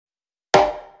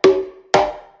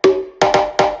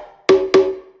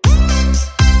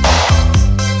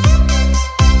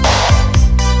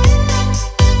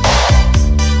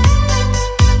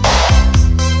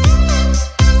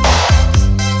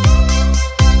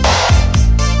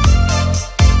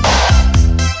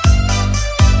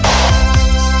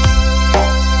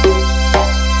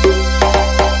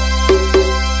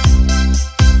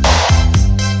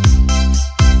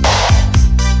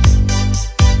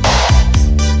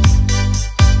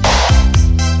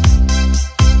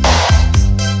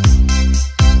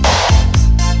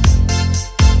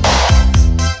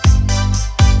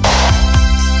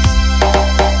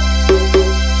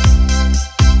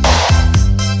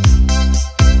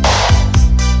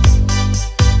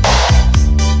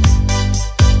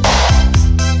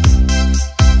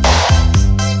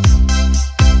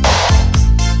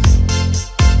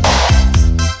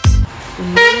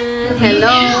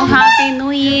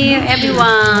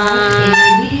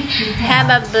everyone. Have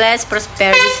a blessed,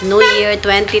 prosperous New Year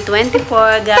 2024.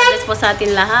 God bless po sa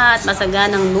atin lahat.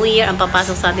 Masaganang New Year ang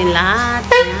papasok sa atin lahat.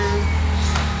 Ayan.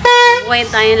 Buhay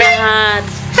tayong lahat.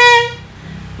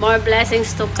 More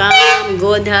blessings to come.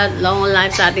 Good health, long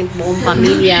life sa ating buong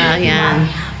pamilya. Ayan.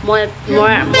 More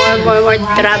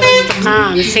travels to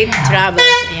come. Safe travels.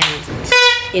 Ayan.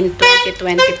 In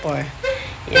 2024.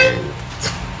 Ayan.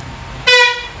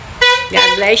 God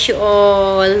bless you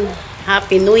all.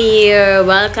 Happy New Year.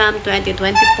 Welcome 2024.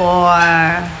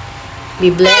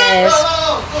 Be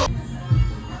blessed.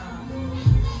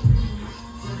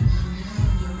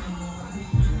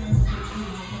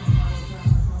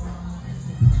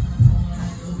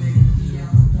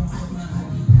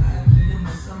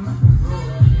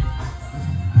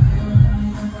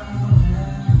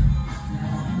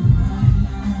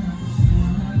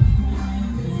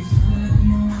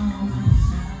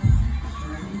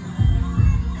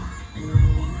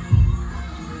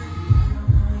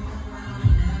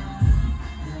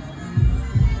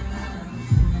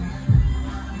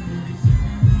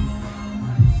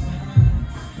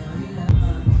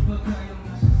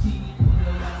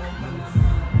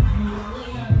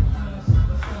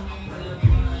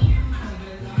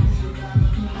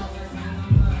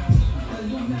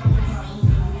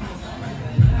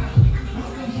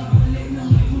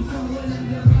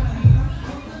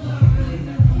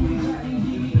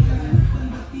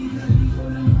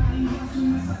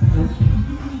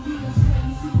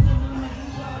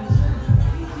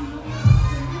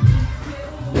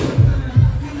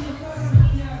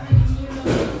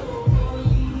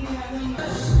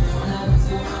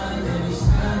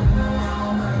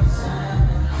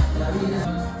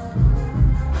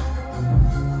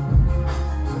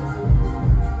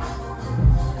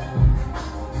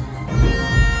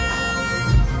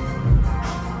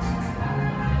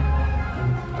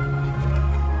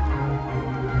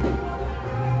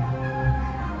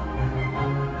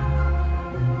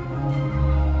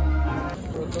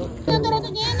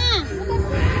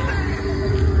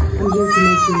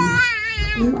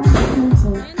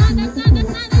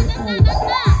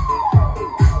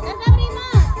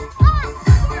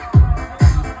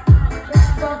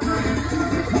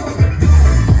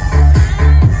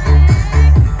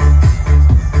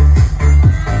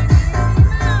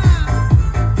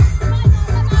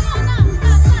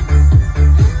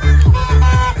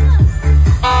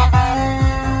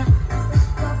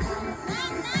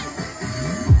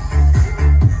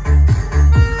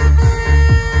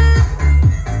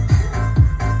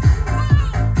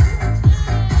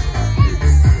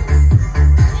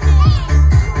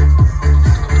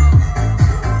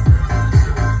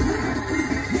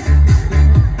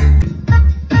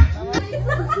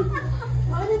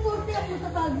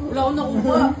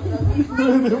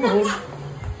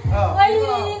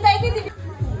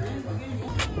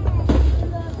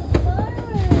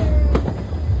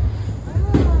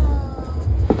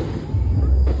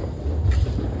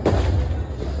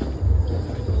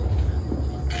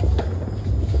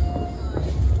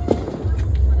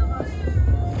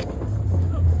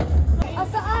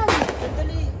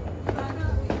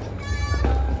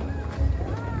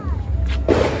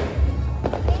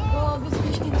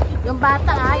 Yung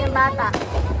bata yung bata.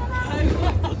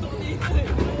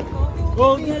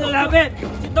 Huwag niya lalapit!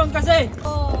 Sitong kasi!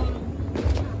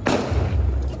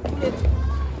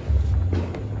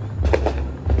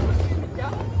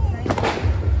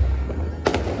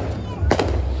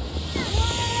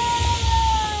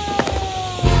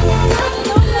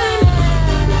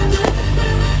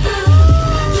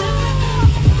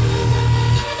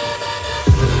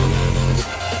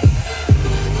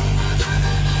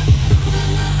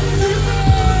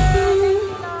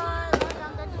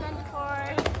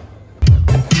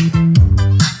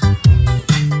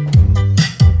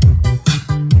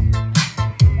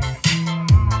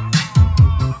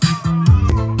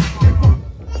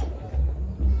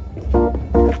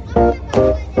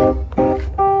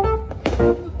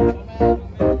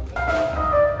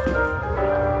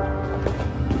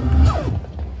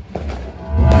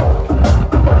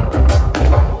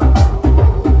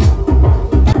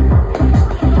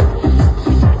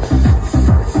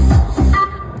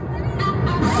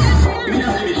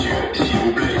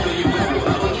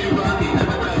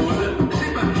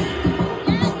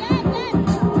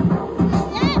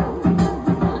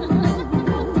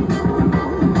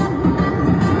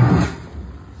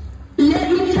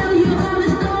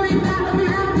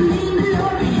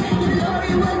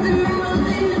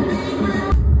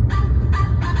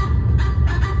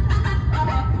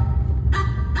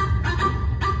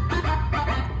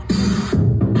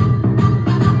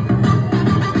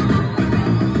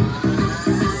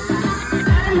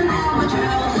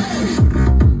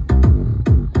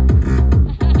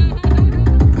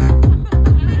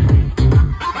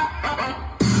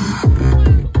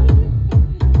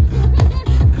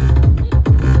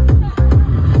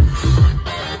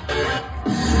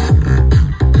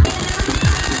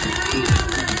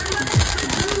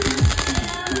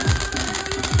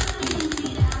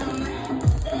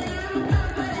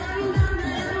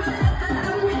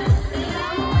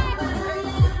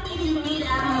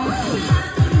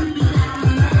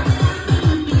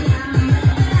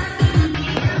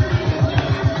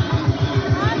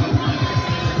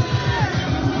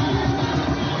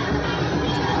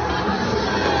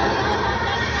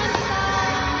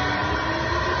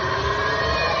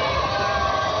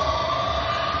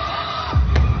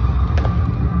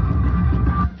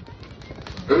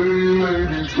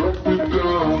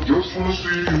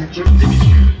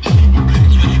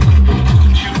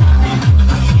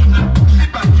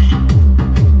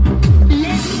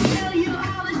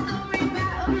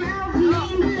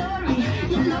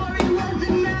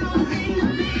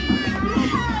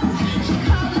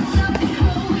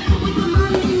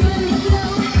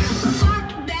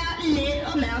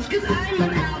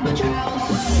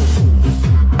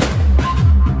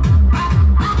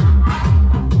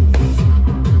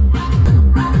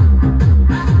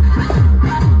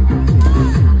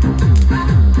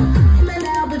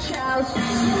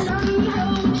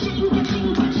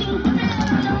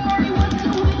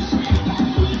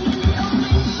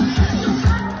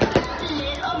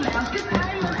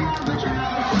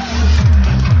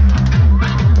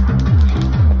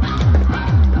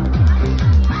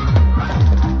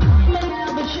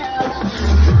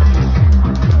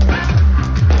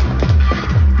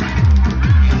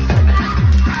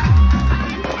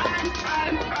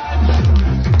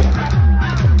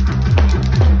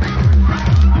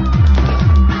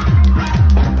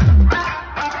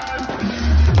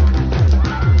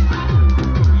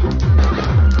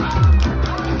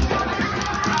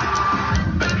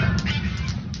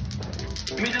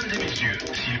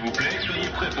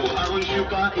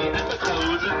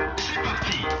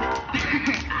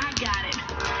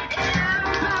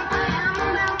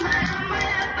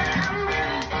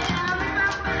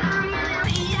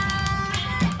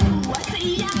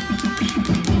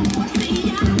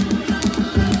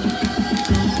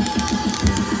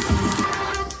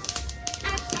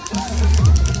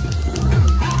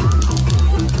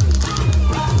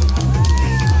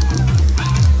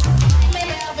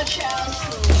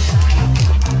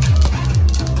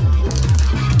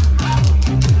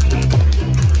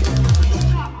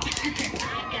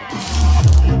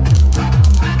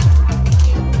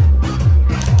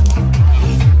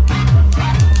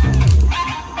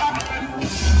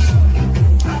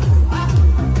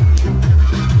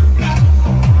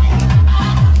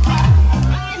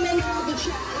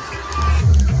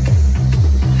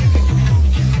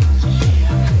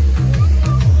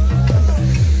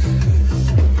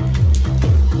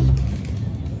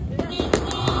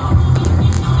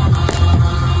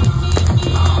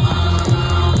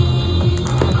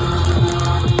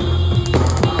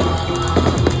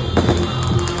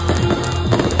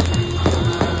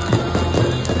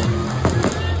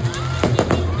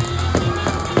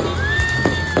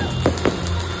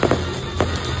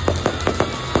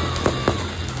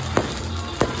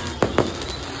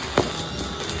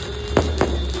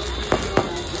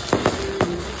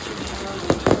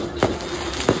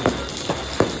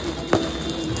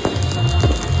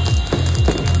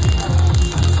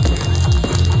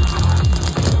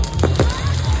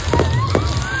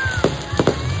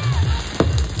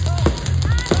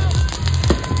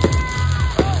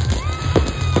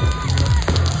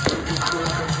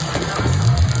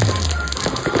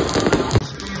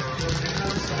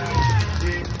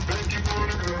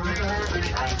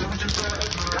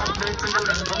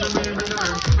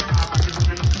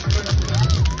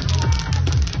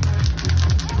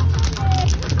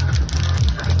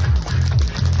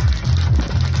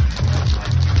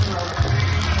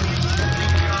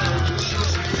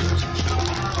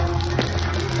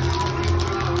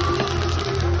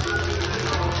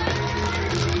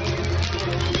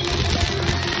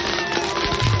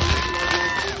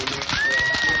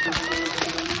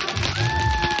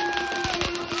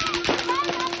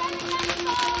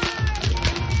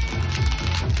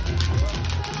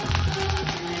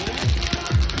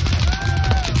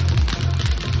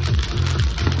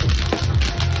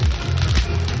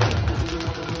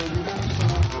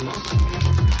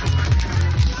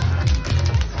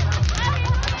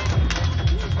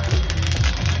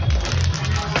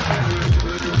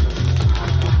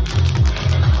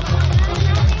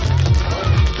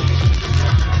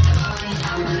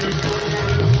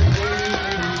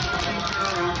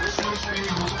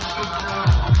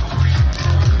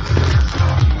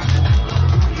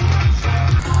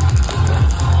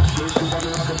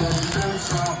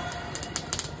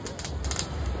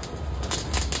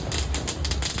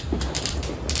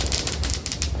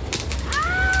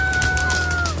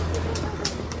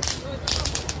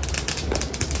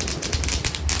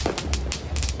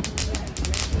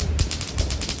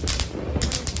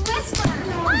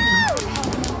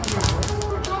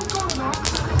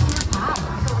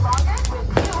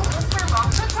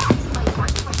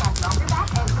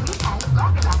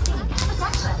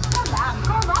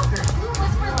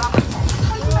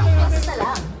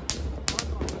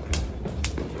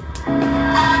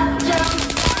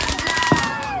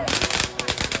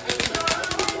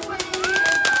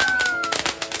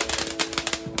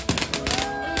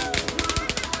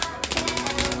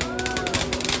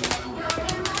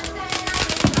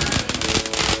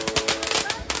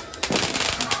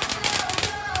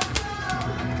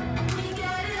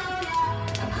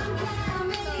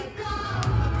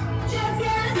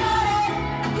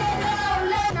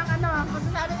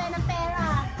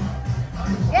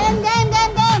 Ay,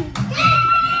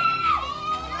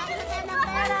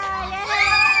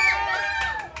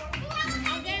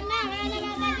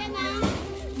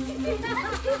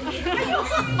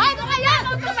 doon kayo!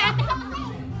 Doon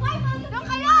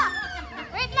kayo!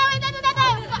 Wait lang, wait lang. Ako!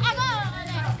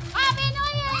 Happy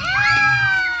New Year!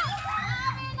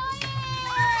 Happy New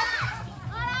Year!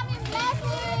 Maraming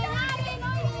blessing! Happy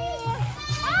New Year!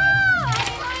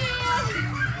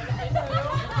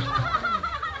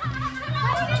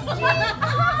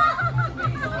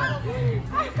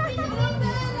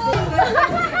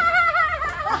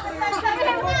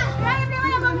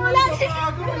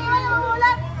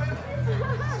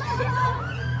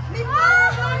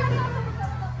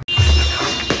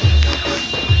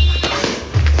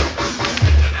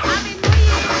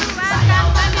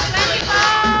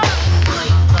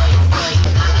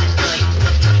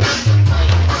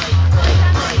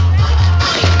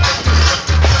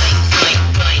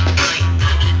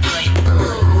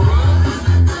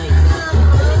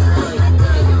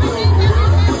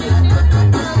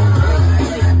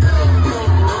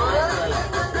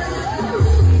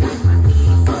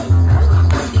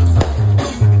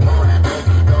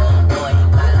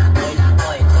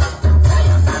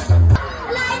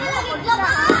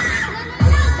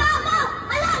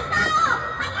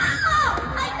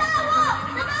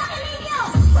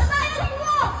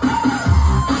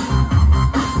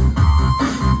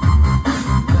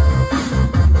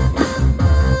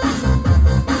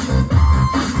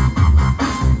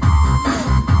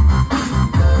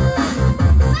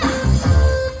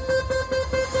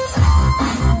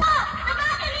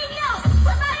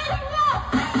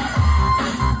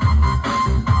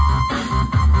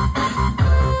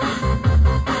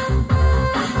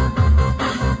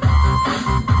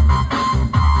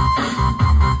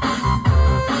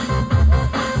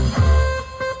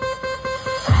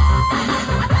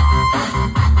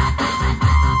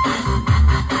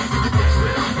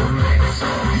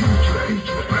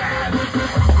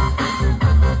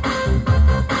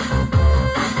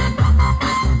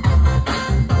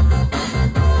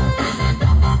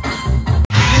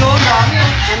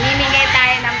 Namimigay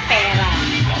tayo ng pera.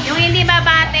 Yung hindi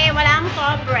babate, walang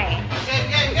sobre.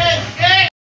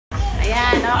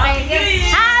 Ayan, okay.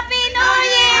 Happy New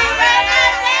Year!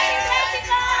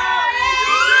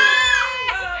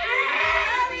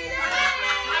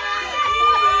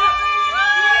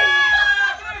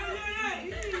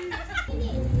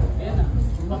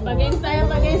 Pag-games tayo,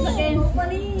 pag-games against.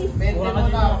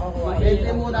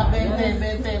 20 muna, 20.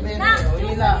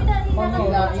 Hila.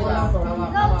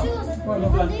 Choose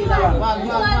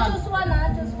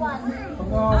one.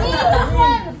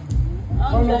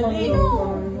 Ang galing.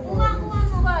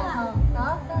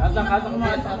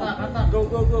 Katak mo.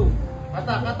 Go.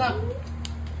 Katak.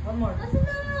 Ang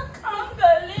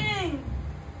galing.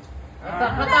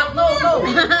 Katak. No.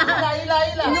 Hila.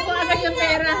 Ano ko agad yung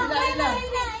pera? Hila.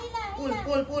 Pull.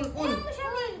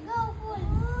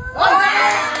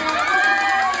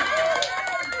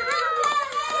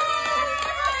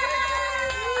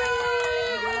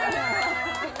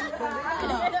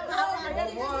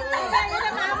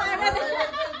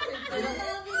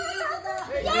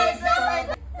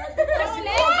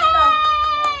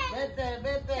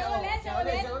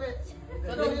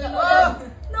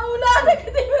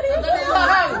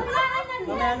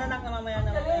 Mamaya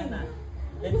na.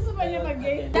 Gusto pa niya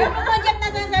mag-game? Cellphone mo, Jeff.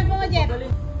 Nasa cellphone mo, Jeff.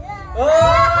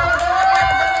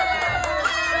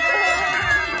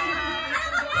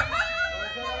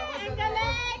 Ang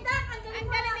galing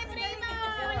ni Primo!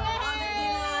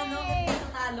 Yay!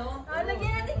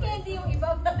 Lagyan natin candy yung iba.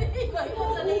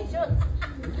 Consolation.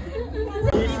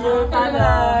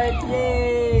 Talart!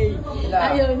 Yay!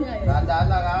 Ayaw niya. Tandaan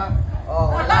lang ha.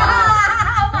 Wala.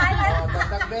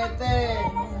 Tatag 20.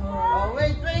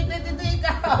 Wait, dito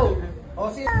ikaw.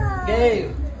 Si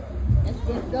Gail. Let's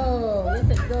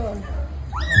go.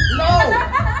 No!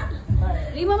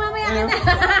 Primo, mamaya ka na.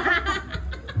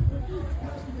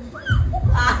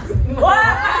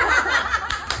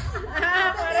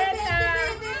 Parenta.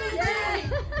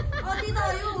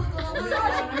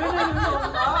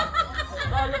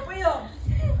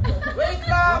 Wait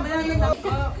lang!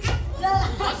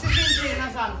 Si Cindy,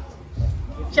 nasan?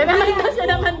 Siya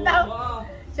naman daw.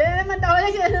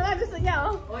 Wala siya naman. Gusto niya,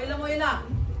 oh. Ila.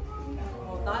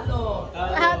 Talo.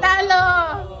 Talo.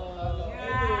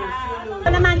 Ito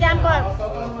naman, Jampol.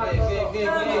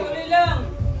 Tuloy lang.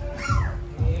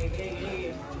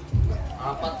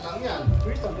 Apat lang yan.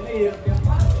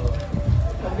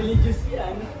 Pabili juice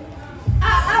yan.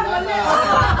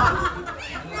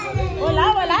 Wala.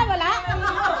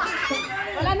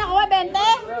 Wala nakuha, 20.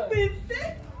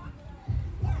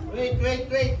 Wait.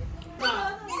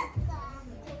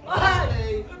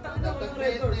 Dagdag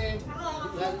 20.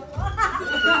 Yan.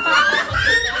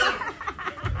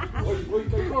 Uy,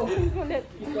 kayo.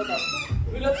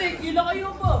 Wala, gila kayo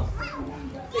pa.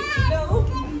 Gila, oh.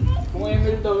 Kung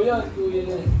ML daw yan, kuya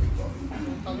na.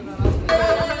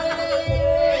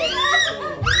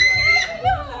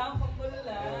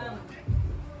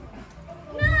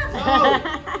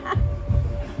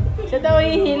 Siya daw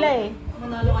hihila eh.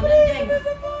 Manalo ka dyan, Jeng.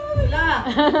 Wala.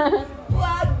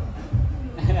 Wag.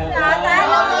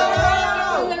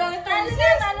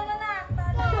 Talo na.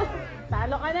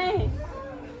 Talo ka na eh.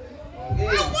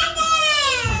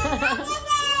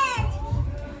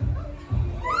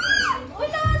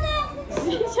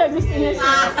 Siya gusto niya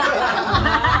siya.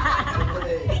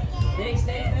 Next.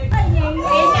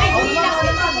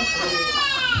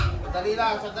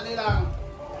 Sandali lang.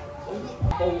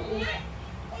 Oh,